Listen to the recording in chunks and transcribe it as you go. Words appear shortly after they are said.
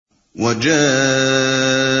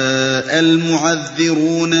وَجَاءَ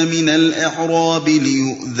الْمُعَذِّرُونَ مِنَ الْأَعْرَابِ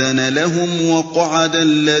لِيُؤْذَنَ لَهُمْ وَقَعَدَ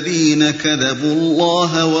الَّذِينَ كَذَبُوا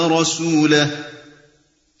اللَّهَ وَرَسُولَهُ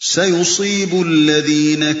سَيُصِيبُ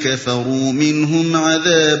الَّذِينَ كَفَرُوا مِنْهُمْ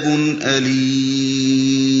عَذَابٌ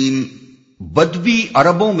أَلِيمٌ۔ بدوی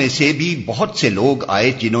عربوں میں سے بھی بہت سے لوگ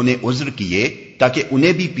آئے جنہوں نے عذر کیے تاکہ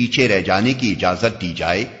انہیں بھی پیچھے رہ جانے کی اجازت دی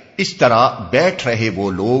جائے۔ اس طرح بیٹھ رہے وہ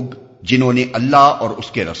لوگ جنہوں نے اللہ اور اس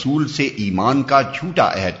کے رسول سے ایمان کا جھوٹا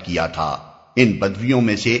عہد کیا تھا۔ ان بدویوں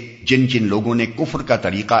میں سے جن جن لوگوں نے کفر کا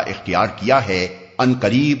طریقہ اختیار کیا ہے ان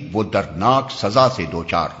قریب وہ دردناک سزا سے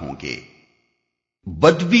دوچار ہوں گے۔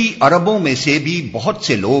 بدوی عربوں میں سے بھی بہت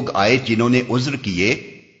سے لوگ آئے جنہوں نے عذر کیے۔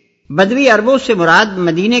 بدوی عربوں سے مراد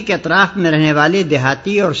مدینے کے اطراف میں رہنے والے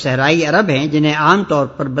دیہاتی اور صحرائی عرب ہیں جنہیں عام طور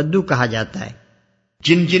پر بدو کہا جاتا ہے۔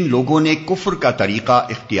 جن جن لوگوں نے کفر کا طریقہ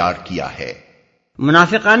اختیار کیا ہے۔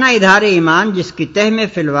 منافقانہ اظہار ایمان جس کی تہ میں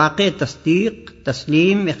فی الواقع تصدیق،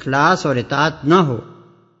 تسلیم، اخلاص اور اطاعت نہ ہو،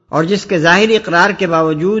 اور جس کے ظاہری اقرار کے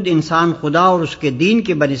باوجود انسان خدا اور اس کے دین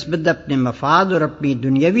کی بنسبت اپنے مفاد اور اپنی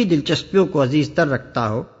دنیاوی دلچسپیوں کو عزیز تر رکھتا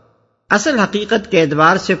ہو، اصل حقیقت کے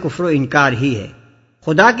اعتبار سے کفر و انکار ہی ہے۔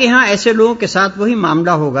 خدا کے ہاں ایسے لوگوں کے ساتھ وہی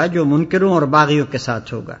معاملہ ہوگا جو منکروں اور باغیوں کے ساتھ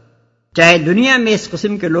ہوگا، چاہے دنیا میں اس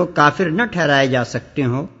قسم کے لوگ کافر نہ ٹھہرائے جا سکتے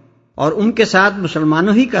ہوں اور ان کے ساتھ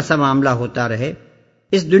مسلمانوں ہی کا سا معاملہ ہوتا رہے۔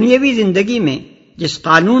 اس دنیاوی زندگی میں جس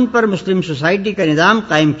قانون پر مسلم سوسائٹی کا نظام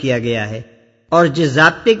قائم کیا گیا ہے اور جس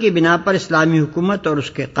ضابطے کی بنا پر اسلامی حکومت اور اس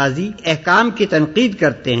کے قاضی احکام کی تنقید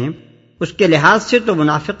کرتے ہیں، اس کے لحاظ سے تو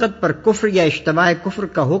منافقت پر کفر یا اشتباہ کفر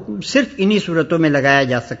کا حکم صرف انہی صورتوں میں لگایا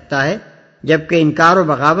جا سکتا ہے جبکہ انکار و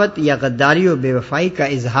بغاوت یا غداری و بے وفائی کا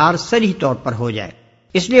اظہار صریح طور پر ہو جائے۔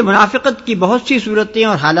 اس لیے منافقت کی بہت سی صورتیں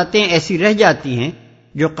اور حالتیں ایسی رہ جاتی ہیں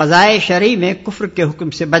جو قضائے شرعی میں کفر کے حکم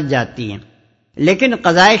سے بچ جاتی ہیں، لیکن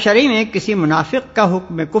قضائے شرعی میں کسی منافق کا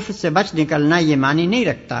حکم کفر سے بچ نکلنا یہ معنی نہیں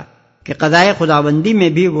رکھتا کہ قضائے خداوندی میں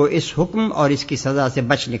بھی وہ اس حکم اور اس کی سزا سے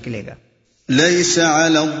بچ نکلے گا۔ ليس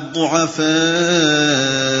على الضعفاء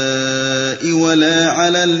ولا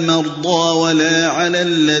على المرضى ولا على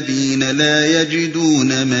الذين لا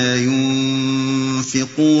يجدون ما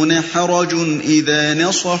ينفقون حرج إذا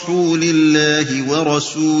نصحوا لله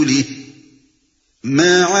ورسوله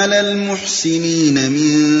ما على المحسنين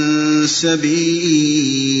من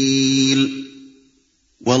سبيل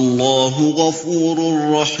والله غفور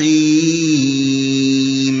رحيم۔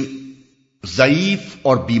 ضعیف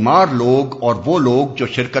اور بیمار لوگ اور وہ لوگ جو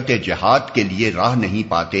شرکت جہاد کے لیے راہ نہیں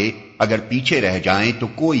پاتے اگر پیچھے رہ جائیں تو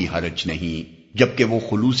کوئی حرج نہیں، جبکہ وہ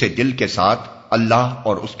خلوص دل کے ساتھ اللہ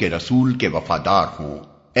اور اس کے رسول کے وفادار ہوں۔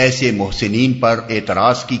 ایسے محسنین پر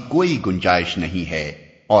اعتراض کی کوئی گنجائش نہیں ہے،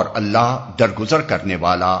 اور اللہ درگزر کرنے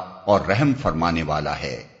والا اور رحم فرمانے والا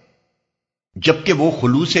ہے۔ جبکہ وہ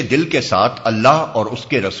خلوص دل کے ساتھ اللہ اور اس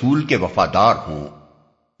کے رسول کے وفادار ہوں۔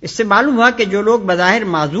 اس سے معلوم ہوا کہ جو لوگ بظاہر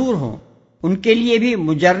معذور ہوں ان کے لیے بھی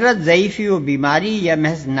مجرد ضعیفی و بیماری یا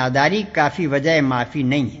محض ناداری کافی وجہ معافی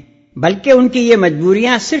نہیں ہے، بلکہ ان کی یہ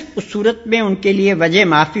مجبوریاں صرف اس صورت میں ان کے لیے وجہ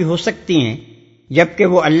معافی ہو سکتی ہیں جبکہ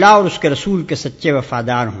وہ اللہ اور اس کے رسول کے سچے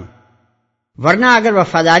وفادار ہوں، ورنہ اگر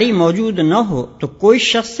وفاداری موجود نہ ہو تو کوئی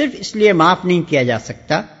شخص صرف اس لیے معاف نہیں کیا جا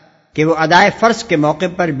سکتا کہ وہ ادائے فرض کے موقع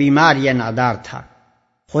پر بیمار یا نادار تھا۔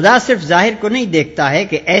 خدا صرف ظاہر کو نہیں دیکھتا ہے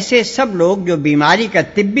کہ ایسے سب لوگ جو بیماری کا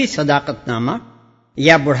طبی صداقت نامہ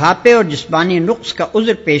یا بڑھاپے اور جسمانی نقص کا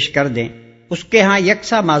عذر پیش کر دیں اس کے ہاں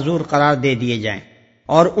یکساں معذور قرار دے دیے جائیں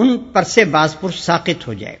اور ان پر سے باز پرس ساقط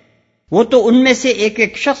ہو جائے۔ وہ تو ان میں سے ایک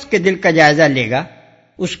ایک شخص کے دل کا جائزہ لے گا،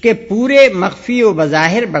 اس کے پورے مخفی و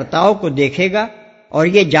بظاہر برتاؤ کو دیکھے گا اور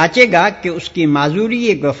یہ جانچے گا کہ اس کی معذوری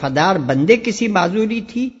ایک وفادار بندے کسی معذوری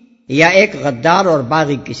تھی یا ایک غدار اور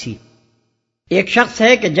باغی کسی۔ ایک شخص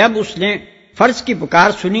ہے کہ جب اس نے فرض کی پکار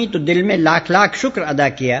سنی تو دل میں لاکھ لاکھ شکر ادا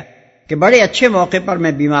کیا کہ بڑے اچھے موقع پر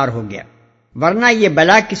میں بیمار ہو گیا، ورنہ یہ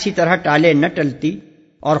بلا کسی طرح ٹالے نہ ٹلتی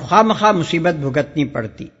اور خواہ مخواہ مصیبت بھگتنی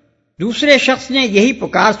پڑتی۔ دوسرے شخص نے یہی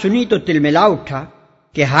پکار سنی تو تلملا اٹھا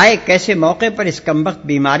کہ ہائے کیسے موقع پر اس کمبخت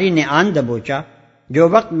بیماری نے آن دبوچا، جو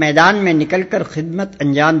وقت میدان میں نکل کر خدمت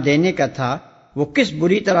انجام دینے کا تھا وہ کس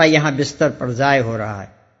بری طرح یہاں بستر پر ضائع ہو رہا ہے۔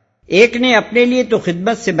 ایک نے اپنے لیے تو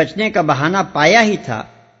خدمت سے بچنے کا بہانہ پایا ہی تھا،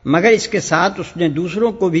 مگر اس کے ساتھ اس نے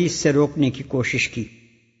دوسروں کو بھی اس سے روکنے کی کوشش کی۔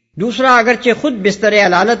 دوسرا اگرچہ خود بستر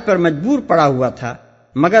علالت پر مجبور پڑا ہوا تھا،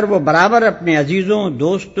 مگر وہ برابر اپنے عزیزوں،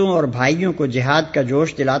 دوستوں اور بھائیوں کو جہاد کا جوش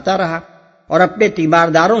دلاتا رہا اور اپنے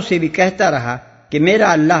تیمارداروں سے بھی کہتا رہا کہ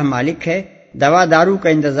میرا اللہ مالک ہے، دوا دارو کا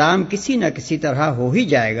انتظام کسی نہ کسی طرح ہو ہی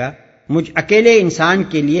جائے گا، مجھ اکیلے انسان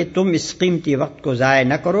کے لیے تم اس قیمتی وقت کو ضائع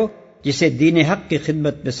نہ کرو جسے دین حق کی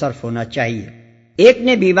خدمت میں صرف ہونا چاہیے۔ ایک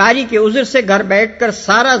نے بیماری کے عذر سے گھر بیٹھ کر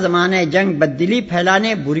سارا زمانہ جنگ بددلی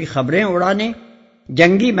پھیلانے، بری خبریں اڑانے،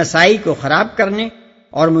 جنگی مسائی کو خراب کرنے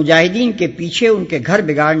اور مجاہدین کے پیچھے ان کے گھر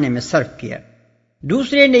بگاڑنے میں صرف کیا۔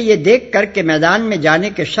 دوسرے نے یہ دیکھ کر کہ میدان میں جانے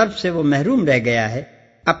کے شرف سے وہ محروم رہ گیا ہے،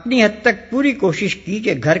 اپنی حد تک پوری کوشش کی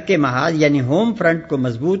کہ گھر کے محاذ یعنی ہوم فرنٹ کو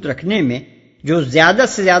مضبوط رکھنے میں جو زیادہ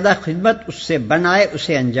سے زیادہ خدمت اس سے بن آئے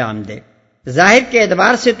اسے انجام دے۔ ظاہر کے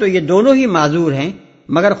اعتبار سے تو یہ دونوں ہی معذور ہیں،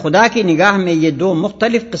 مگر خدا کی نگاہ میں یہ دو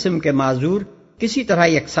مختلف قسم کے معذور کسی طرح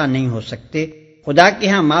یکساں نہیں ہو سکتے۔ خدا کے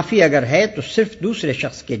ہاں معافی اگر ہے تو صرف دوسرے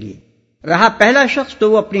شخص کے لیے۔ رہا پہلا شخص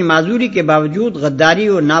تو وہ اپنی معذوری کے باوجود غداری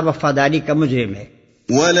اور ناوفاداری کا مجرم ہے۔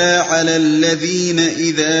 وَلَا عَلَى الَّذِينَ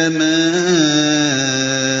إِذَا مَا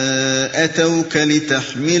أَتَوْكَ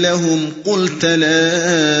لِتَحْمِلَهُمْ قُلْتَ لَا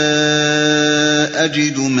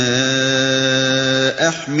أَجِدُ مَا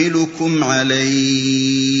أَحْمِلُكُمْ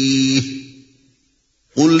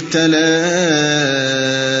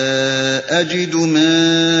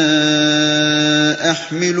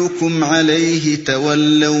عَلَيْهِ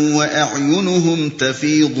تَوَلَّوْا وَأَعْيُنُهُمْ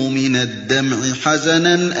تَفِيضُ مِنَ الدَّمْعِ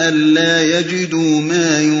حَزَنًا أَلَّا يَجِدُوا مَا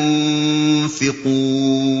يُنْفِقُونَ۔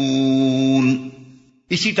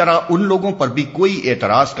 اسی طرح ان لوگوں پر بھی کوئی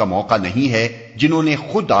اعتراض کا موقع نہیں ہے جنہوں نے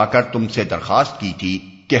خود آ کر تم سے درخواست کی تھی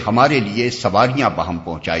کہ ہمارے لیے سواریاں بہم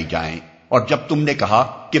پہنچائی جائیں، اور جب تم نے کہا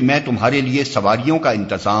کہ میں تمہارے لیے سواریوں کا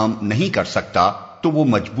انتظام نہیں کر سکتا تو وہ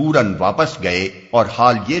مجبوراً واپس گئے، اور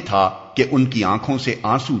حال یہ تھا کہ ان کی آنکھوں سے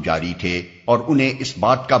آنسو جاری تھے، اور انہیں اس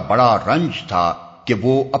بات کا بڑا رنج تھا کہ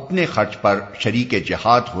وہ اپنے خرچ پر شریک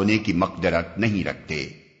جہاد ہونے کی مقدرت نہیں رکھتے۔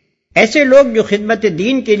 ایسے لوگ جو خدمت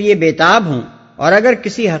دین کے لیے بےتاب ہوں اور اگر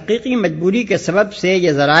کسی حقیقی مجبوری کے سبب سے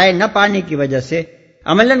یا ذرائع نہ پانے کی وجہ سے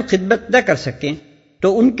عملاً خدمت نہ کر سکیں تو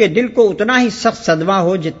ان کے دل کو اتنا ہی سخت صدمہ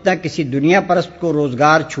ہو جتنا کسی دنیا پرست کو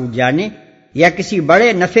روزگار چھوٹ جانے یا کسی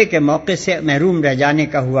بڑے نفع کے موقع سے محروم رہ جانے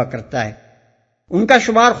کا ہوا کرتا ہے۔ ان کا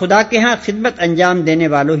شمار خدا کے ہاں خدمت انجام دینے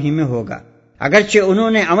والوں ہی میں ہوگا، اگرچہ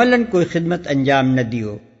انہوں نے عملاً کوئی خدمت انجام نہ دی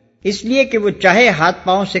ہو، اس لیے کہ وہ چاہے ہاتھ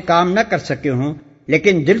پاؤں سے کام نہ کر سکے ہوں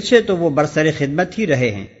لیکن دل سے تو وہ برسر خدمت ہی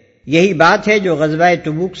رہے ہیں۔ یہی بات ہے جو غزوہ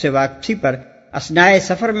تبوک سے واپسی پر اثناء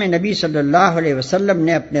سفر میں نبی صلی اللہ علیہ وسلم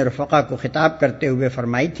نے اپنے رفقا کو خطاب کرتے ہوئے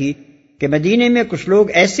فرمائی تھی کہ مدینے میں کچھ لوگ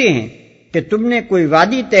ایسے ہیں کہ تم نے کوئی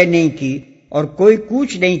وادی طے نہیں کی اور کوئی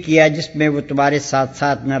کوچ نہیں کیا جس میں وہ تمہارے ساتھ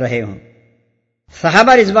ساتھ نہ رہے ہوں۔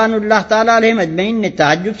 صحابہ رضوان اللہ تعالیٰ علیہم اجمعین نے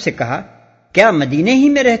تعجب سے کہا، کیا مدینے ہی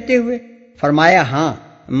میں رہتے ہوئے؟ فرمایا ہاں،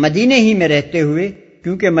 مدینے ہی میں رہتے ہوئے،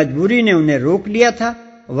 کیونکہ مجبوری نے انہیں روک لیا تھا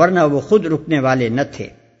ورنہ وہ خود رکنے والے نہ تھے۔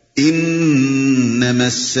 انما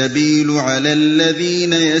السبيل على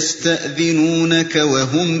الذين يستأذنونك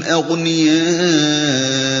وهم اغنياء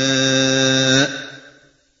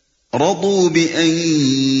رضوا بأن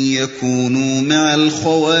يكونوا مع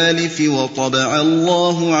الخوالف وطبع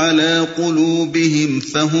الله على قلوبهم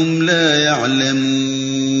فهم لا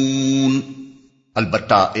يعلمون۔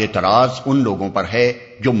 البتہ اعتراض ان لوگوں پر ہے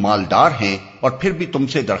جو مالدار ہیں اور پھر بھی تم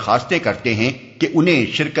سے درخواستیں کرتے ہیں کہ انہیں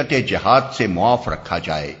شرکت جہاد سے معاف رکھا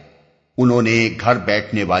جائے۔ انہوں نے گھر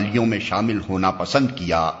بیٹھنے والیوں میں شامل ہونا پسند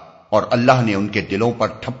کیا اور اللہ نے ان کے دلوں پر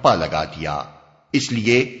ٹھپا لگا دیا، اس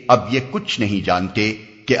لیے اب یہ کچھ نہیں جانتے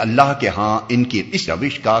کہ اللہ کے ہاں ان کی اس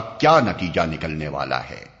روش کا کیا نتیجہ نکلنے والا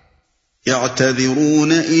ہے۔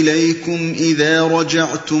 يعتذرون إليكم إذا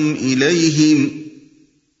رجعتم إليهم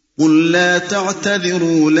قل لا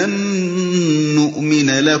تعتذروا لن نؤمن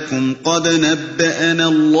لكم قد نبأنا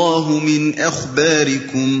الله من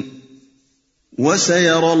أخباركم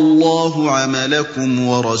وسيرى الله عملكم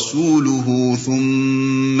ورسوله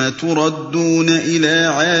ثم تردون إلى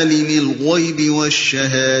عالم الغيب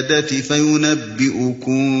والشهادة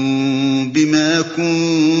فينبئكم بما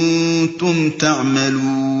كنتم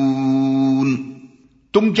تعملون۔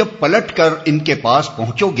 تم جب پلٹ کر ان کے پاس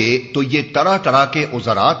پہنچو گے تو یہ طرح طرح کے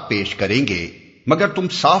عذرات پیش کریں گے، مگر تم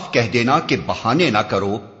صاف کہہ دینا کہ بہانے نہ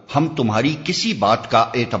کرو، ہم تمہاری کسی بات کا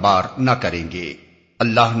اعتبار نہ کریں گے۔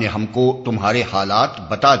 اللہ نے ہم کو تمہارے حالات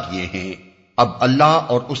بتا دیے ہیں، اب اللہ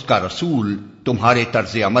اور اس کا رسول تمہارے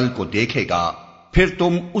طرز عمل کو دیکھے گا، پھر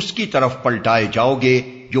تم اس کی طرف پلٹائے جاؤ گے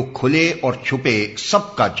جو کھلے اور چھپے سب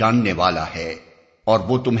کا جاننے والا ہے، اور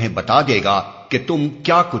وہ تمہیں بتا دے گا کہ تم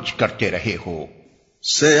کیا کچھ کرتے رہے ہو۔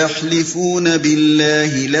 سيحلفون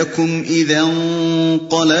بالله لكم إذا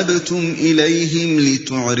انقلبتم إليهم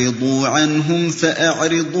لتعرضوا عنهم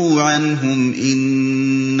فأعرضوا عنهم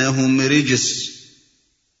إنهم رجس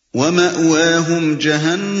ومأواهم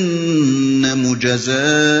جهنم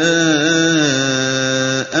جزاء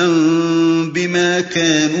بما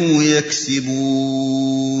كانوا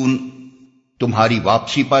يكسبون۔ تمہاری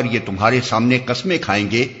واپسی پر یہ تمہارے سامنے قسمیں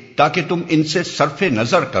کھائیں گے تاکہ تم ان سے صرف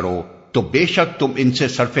نظر کرو، تو بے شک تم ان سے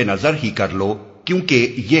صرف نظر ہی کر لو، کیونکہ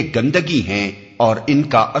یہ گندگی ہیں اور ان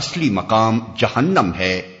کا اصلی مقام جہنم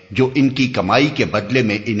ہے جو ان کی کمائی کے بدلے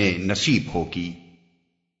میں انہیں نصیب ہوگی۔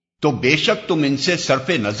 تو بے شک تم ان سے صرف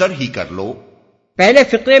نظر ہی کر لو۔ پہلے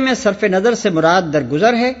فقرے میں صرف نظر سے مراد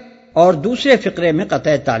درگزر ہے اور دوسرے فقرے میں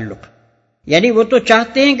قطع تعلق، یعنی وہ تو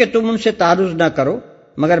چاہتے ہیں کہ تم ان سے تعرض نہ کرو،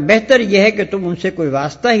 مگر بہتر یہ ہے کہ تم ان سے کوئی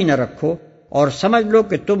واسطہ ہی نہ رکھو اور سمجھ لو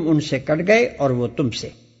کہ تم ان سے کٹ گئے اور وہ تم سے۔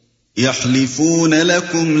 يحلفون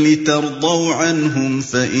لكم لترضوا عنهم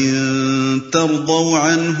فإن ترضوا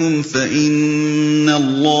عنهم فإن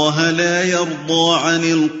الله لا يرضى عن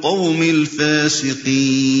القوم الفاسقين۔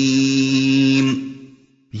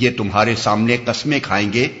 یہ تمہارے سامنے قسمیں کھائیں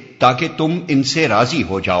گے تاکہ تم ان سے راضی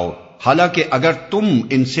ہو جاؤ، حالانکہ اگر تم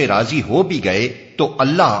ان سے راضی ہو بھی گئے تو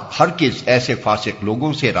اللہ ہرگز ایسے فاسق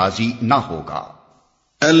لوگوں سے راضی نہ ہوگا۔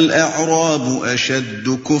 الأعراب أشد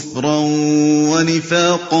كفرا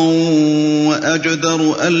ونفاقا وأجدر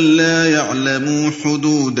ألا يعلموا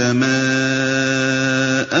حدود ما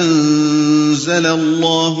أنزل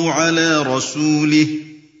الله على رسوله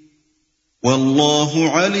والله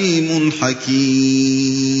عليم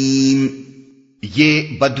حكيم۔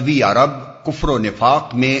 یہ بدوی عرب کفر و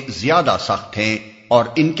نفاق میں زیادہ سخت ہیں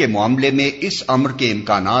اور ان کے معاملے میں اس امر کے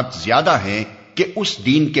امکانات زیادہ ہیں کہ اس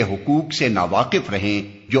دین کے حقوق سے ناواقف رہیں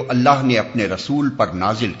جو اللہ نے اپنے رسول پر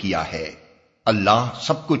نازل کیا ہے۔ اللہ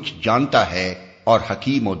سب کچھ جانتا ہے اور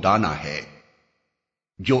حکیم و دانا ہے۔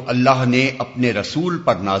 جو اللہ نے اپنے رسول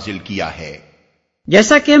پر نازل کیا ہے،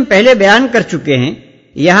 جیسا کہ ہم پہلے بیان کر چکے ہیں،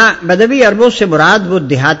 یہاں بدوی عربوں سے مراد وہ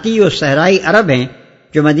دیہاتی اور صحرائی عرب ہیں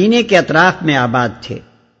جو مدینے کے اطراف میں آباد تھے۔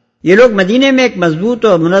 یہ لوگ مدینے میں ایک مضبوط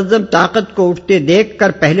اور منظم طاقت کو اٹھتے دیکھ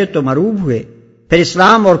کر پہلے تو مروب ہوئے، پھر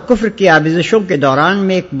اسلام اور کفر کی آمیزشوں کے دوران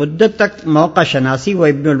میں ایک مدت تک موقع شناسی و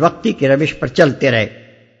ابن الوقتی کی روش پر چلتے رہے۔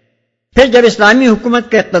 پھر جب اسلامی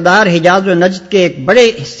حکومت کا اقتدار حجاز و نجد کے ایک بڑے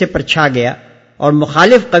حصے پر چھا گیا اور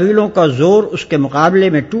مخالف قبیلوں کا زور اس کے مقابلے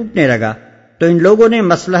میں ٹوٹنے لگا، تو ان لوگوں نے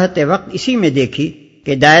مصلحت وقت اسی میں دیکھی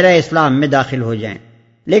کہ دائرہ اسلام میں داخل ہو جائیں۔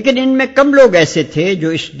 لیکن ان میں کم لوگ ایسے تھے جو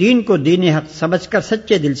اس دین کو دین حق سمجھ کر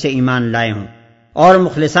سچے دل سے ایمان لائے ہوں اور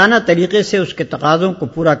مخلصانہ طریقے سے اس کے تقاضوں کو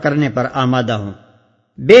پورا کرنے پر آمادہ ہوں۔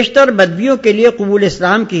 بیشتر بدویوں کے لیے قبول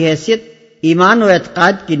اسلام کی حیثیت ایمان و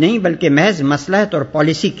اعتقاد کی نہیں بلکہ محض مصلحت اور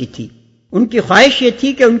پالیسی کی تھی۔ ان کی خواہش یہ تھی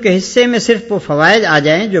کہ ان کے حصے میں صرف وہ فوائد آ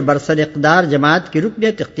جائیں جو برسر اقتدار جماعت کی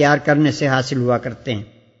رکنیت اختیار کرنے سے حاصل ہوا کرتے ہیں،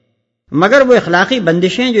 مگر وہ اخلاقی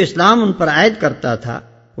بندشیں جو اسلام ان پر عائد کرتا تھا،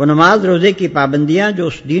 وہ نماز روزے کی پابندیاں جو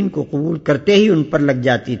اس دین کو قبول کرتے ہی ان پر لگ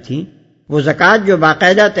جاتی تھیں، وہ زکوٰۃ جو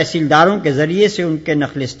باقاعدہ تحصیلداروں کے ذریعے سے ان کے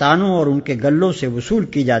نخلستانوں اور ان کے گلوں سے وصول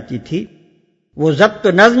کی جاتی تھی، وہ ضبط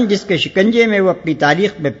و نظم جس کے شکنجے میں وہ اپنی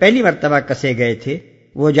تاریخ میں پہلی مرتبہ کسے گئے تھے،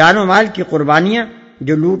 وہ جان و مال کی قربانیاں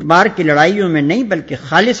جو لوٹ مار کی لڑائیوں میں نہیں بلکہ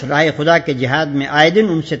خالص رائے خدا کے جہاد میں آئے دن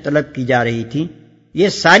ان سے طلب کی جا رہی تھیں، یہ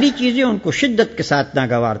ساری چیزیں ان کو شدت کے ساتھ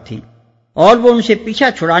ناگوار تھیں اور وہ ان سے پیچھا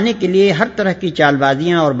چھڑانے کے لیے ہر طرح کی چال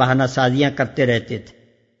بازیاں اور بہانہ سازیاں کرتے رہتے تھے۔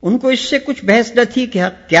 ان کو اس سے کچھ بحث نہ تھی کہ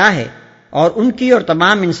حق کیا ہے اور ان کی اور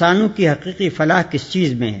تمام انسانوں کی حقیقی فلاح کس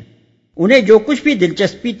چیز میں ہے۔ انہیں جو کچھ بھی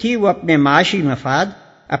دلچسپی تھی وہ اپنے معاشی مفاد،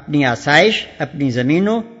 اپنی آسائش، اپنی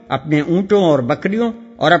زمینوں، اپنے اونٹوں اور بکریوں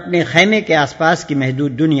اور اپنے خیمے کے آس پاس کی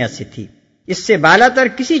محدود دنیا سے تھی۔ اس سے بالا تر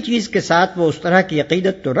کسی چیز کے ساتھ وہ اس طرح کی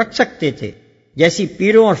عقیدت تو رکھ سکتے تھے جیسی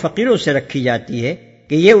پیروں اور فقیروں سے رکھی جاتی ہے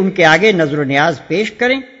کہ یہ ان کے آگے نظر و نیاز پیش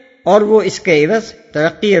کریں اور وہ اس کے عوض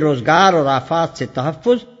ترقی روزگار اور آفات سے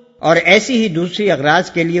تحفظ اور ایسی ہی دوسری اغراض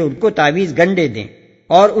کے لیے ان کو تعویذ گنڈے دیں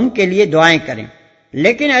اور ان کے لیے دعائیں کریں،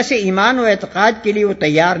 لیکن ایسے ایمان و اعتقاد کے لیے وہ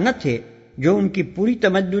تیار نہ تھے جو ان کی پوری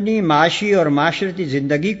تمدنی، معاشی اور معاشرتی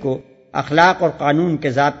زندگی کو اخلاق اور قانون کے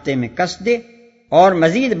ضابطے میں کس دے اور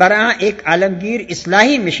مزید برآں ایک عالمگیر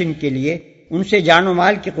اصلاحی مشن کے لیے ان سے جان و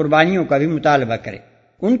مال کی قربانیوں کا بھی مطالبہ کرے۔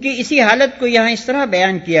 ان کی اسی حالت کو یہاں اس طرح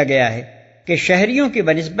بیان کیا گیا ہے کہ شہریوں کی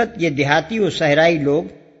بنسبت یہ دیہاتی و صحرائی لوگ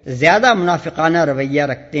زیادہ منافقانہ رویہ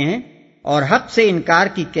رکھتے ہیں اور حق سے انکار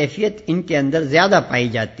کی کیفیت ان کے اندر زیادہ پائی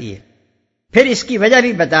جاتی ہے۔ پھر اس کی وجہ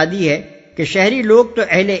بھی بتا دی ہے کہ شہری لوگ تو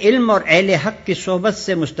اہل علم اور اہل حق کی صحبت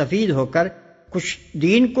سے مستفید ہو کر کچھ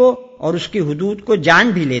دین کو اور اس کی حدود کو جان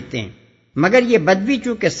بھی لیتے ہیں، مگر یہ بدوی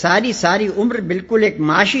چونکہ ساری عمر بالکل ایک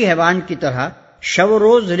معاشی حیوان کی طرح شب و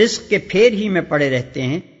روز رزق کے پھیر ہی میں پڑے رہتے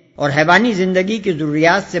ہیں اور حیوانی زندگی کی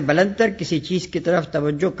ضروریات سے بلندتر کسی چیز کی طرف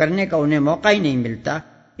توجہ کرنے کا انہیں موقع ہی نہیں ملتا،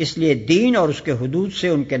 اس لیے دین اور اس کے حدود سے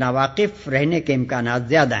ان کے ناواقف رہنے کے امکانات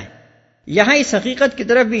زیادہ ہیں۔ یہاں اس حقیقت کی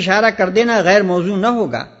طرف بھی اشارہ کر دینا غیر موزوں نہ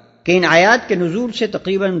ہوگا کہ ان آیات کے نزول سے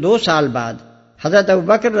تقریباً 2 سال بعد حضرت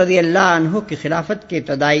ابوبکر رضی اللہ عنہ کی خلافت کے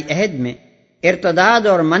ابتدائی عہد میں ارتداد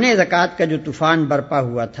اور منع زکوٰۃ کا جو طوفان برپا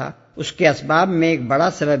ہوا تھا، اس کے اسباب میں ایک بڑا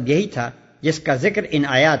سبب یہی تھا جس کا ذکر ان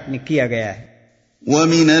آیات میں کیا گیا ہے۔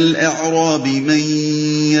 وَمِنَ الْأَعْرَابِ مَن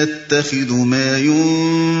يَتَّخِذُ مَا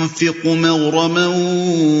يُنفِقُ مَغْرَمًا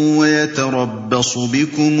وَيَتَرَبَّصُ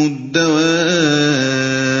بِكُمُ الدَّوَائِرَ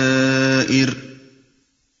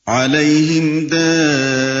عَلَيْهِمْ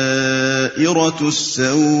دَائِرَةُ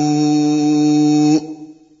السَّوْءِ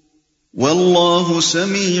وَاللَّهُ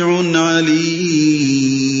سَمِيعٌ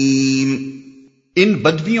عَلِيمٌ۔ ان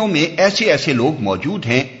بدویوں میں ایسے ایسے لوگ موجود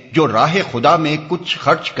ہیں جو راہ خدا میں کچھ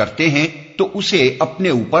خرچ کرتے ہیں تو اسے اپنے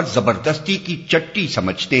اوپر زبردستی کی چٹی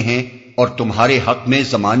سمجھتے ہیں، اور تمہارے حق میں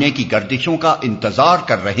زمانے کی گردشوں کا انتظار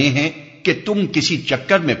کر رہے ہیں کہ تم کسی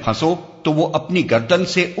چکر میں پھنسو تو وہ اپنی گردن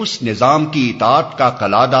سے اس نظام کی اطاعت کا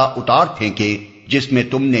قلادہ اتار پھینکے جس میں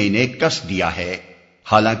تم نے انہیں کس دیا ہے،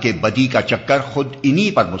 حالانکہ بدی کا چکر خود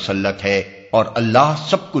انہی پر مسلط ہے، اور اللہ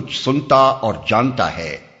سب کچھ سنتا اور جانتا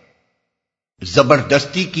ہے۔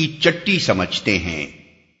 زبردستی کی چٹی سمجھتے ہیں،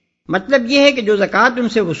 مطلب یہ ہے کہ جو زکوٰۃ ان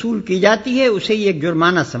سے وصول کی جاتی ہے اسے یہ ایک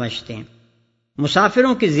جرمانہ سمجھتے ہیں۔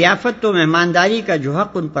 مسافروں کی ضیافت و مہمانداری کا جو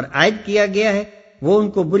حق ان پر عائد کیا گیا ہے وہ ان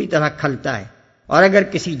کو بری طرح کھلتا ہے، اور اگر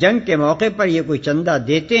کسی جنگ کے موقع پر یہ کوئی چندہ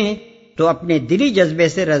دیتے ہیں تو اپنے دلی جذبے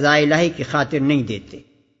سے رضا الہی کی خاطر نہیں دیتے،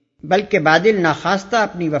 بلکہ بادل ناخواستہ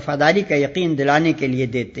اپنی وفاداری کا یقین دلانے کے لیے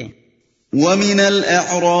دیتے ہیں۔ وَمِنَ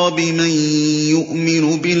الْأَعْرَابِ مَن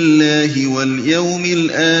يُؤْمِنُ بِاللَّهِ وَالْيَوْمِ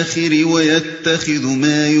الْآخِرِ وَيَتَّخِذُ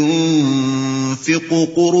مَا يُنفِقُ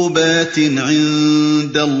قُرُبَاتٍ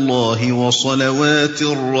عِندَ اللَّهِ وَصَلَوَاتِ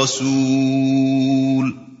الرَّسُولِ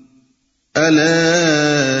أَلَا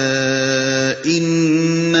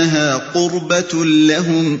إِنَّهَا قُرْبَةٌ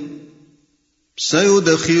لَهُمْ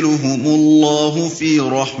سَيُدْخِلُهُمُ اللَّهُ فِي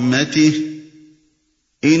رَحْمَتِهِ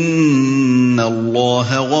ان اللہ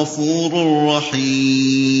غفور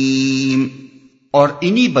رحیم۔ اور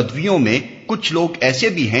انہی بدویوں میں کچھ لوگ ایسے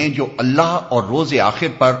بھی ہیں جو اللہ اور روز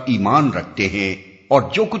آخر پر ایمان رکھتے ہیں، اور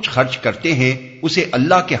جو کچھ خرچ کرتے ہیں اسے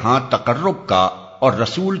اللہ کے ہاں تقرب کا اور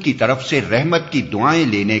رسول کی طرف سے رحمت کی دعائیں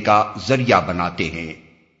لینے کا ذریعہ بناتے ہیں۔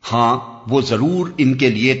 ہاں، وہ ضرور ان کے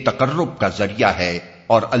لیے تقرب کا ذریعہ ہے،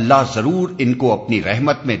 اور اللہ ضرور ان کو اپنی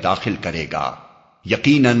رحمت میں داخل کرے گا۔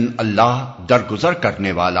 یقیناً اللہ درگزر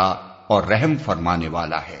کرنے والا اور رحم فرمانے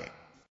والا ہے۔